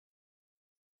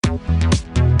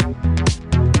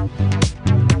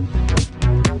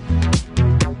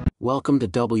Welcome to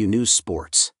W News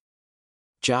Sports.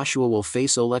 Joshua will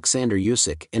face Oleksandr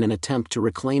Usyk in an attempt to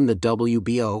reclaim the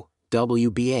WBO,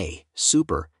 WBA,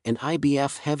 Super, and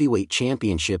IBF heavyweight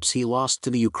championships he lost to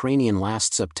the Ukrainian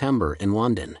last September in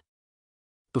London.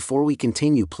 Before we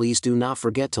continue, please do not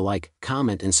forget to like,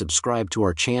 comment and subscribe to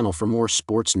our channel for more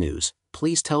sports news.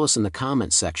 Please tell us in the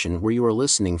comment section where you are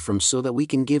listening from so that we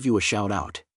can give you a shout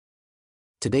out.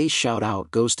 Today's shout out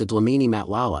goes to Dlamini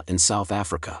Matlala in South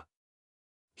Africa.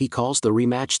 He calls the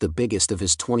rematch the biggest of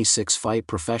his 26-fight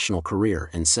professional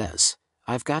career and says,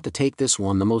 "I've got to take this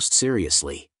one the most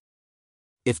seriously."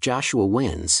 If Joshua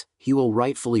wins, he will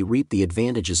rightfully reap the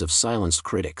advantages of silenced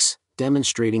critics,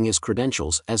 demonstrating his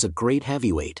credentials as a great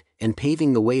heavyweight and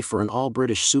paving the way for an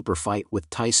all-British super fight with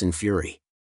Tyson Fury.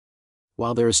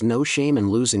 While there is no shame in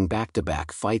losing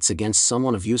back-to-back fights against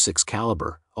someone of Usyk's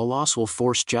caliber, a loss will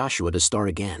force Joshua to start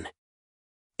again.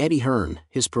 Eddie Hearn,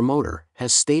 his promoter,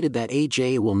 has stated that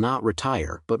AJ will not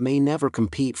retire but may never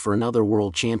compete for another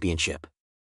world championship.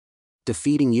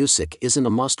 Defeating Usyk isn't a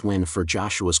must-win for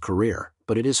Joshua's career,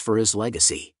 but it is for his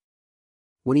legacy.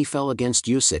 When he fell against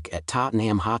Usyk at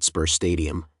Tottenham Hotspur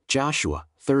Stadium, Joshua,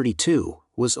 32,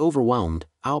 was overwhelmed,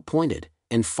 outpointed,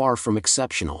 and far from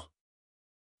exceptional.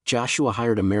 Joshua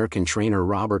hired American trainer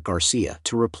Robert Garcia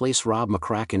to replace Rob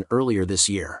McCracken earlier this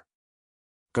year.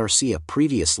 Garcia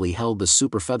previously held the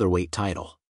super featherweight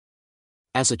title.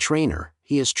 As a trainer,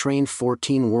 he has trained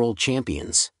 14 world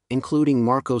champions, including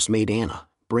Marcos Maidana,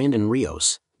 Brandon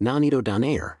Rios, Nonito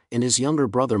Donaire, and his younger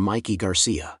brother Mikey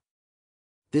Garcia.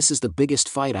 "This is the biggest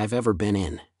fight I've ever been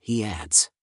in," he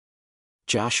adds.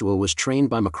 Joshua was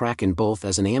trained by McCracken both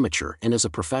as an amateur and as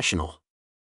a professional.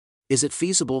 Is it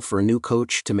feasible for a new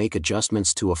coach to make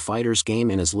adjustments to a fighter's game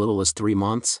in as little as 3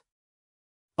 months?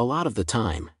 A lot of the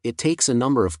time, it takes a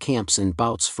number of camps and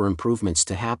bouts for improvements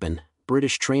to happen,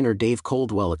 British trainer Dave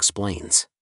Coldwell explains.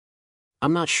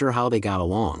 "I'm not sure how they got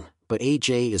along, but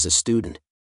AJ is a student.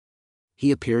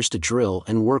 He appears to drill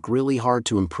and work really hard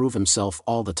to improve himself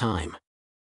all the time.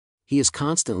 He is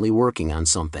constantly working on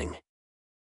something.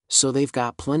 So they've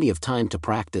got plenty of time to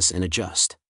practice and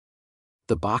adjust."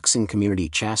 The boxing community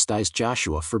chastised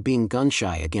Joshua for being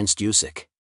gun-shy against Usyk.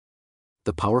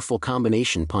 The powerful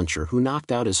combination puncher who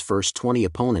knocked out his first 20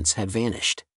 opponents had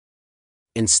vanished.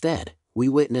 Instead, we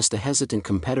witnessed a hesitant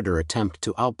competitor attempt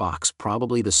to outbox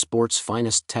probably the sport's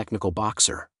finest technical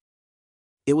boxer.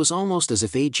 "It was almost as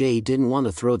if AJ didn't want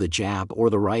to throw the jab or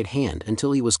the right hand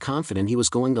until he was confident he was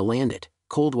going to land it,"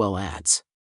 Coldwell adds.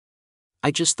 "I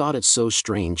just thought it so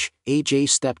strange, AJ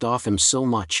stepped off him so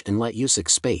much and let Usyk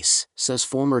space," says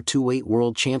former two-weight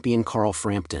world champion Carl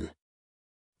Frampton.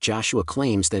 Joshua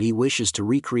claims that he wishes to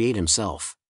recreate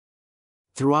himself.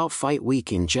 Throughout fight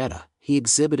week in Jeddah, he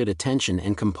exhibited attention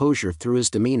and composure through his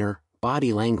demeanor,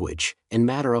 body language, and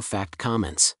matter-of-fact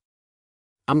comments.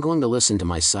 "I'm going to listen to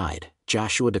my side,"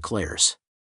 Joshua declares.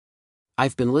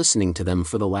 "I've been listening to them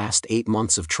for the last 8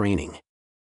 months of training.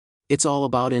 It's all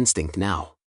about instinct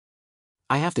now.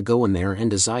 I have to go in there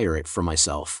and desire it for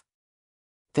myself."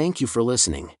 Thank you for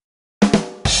listening.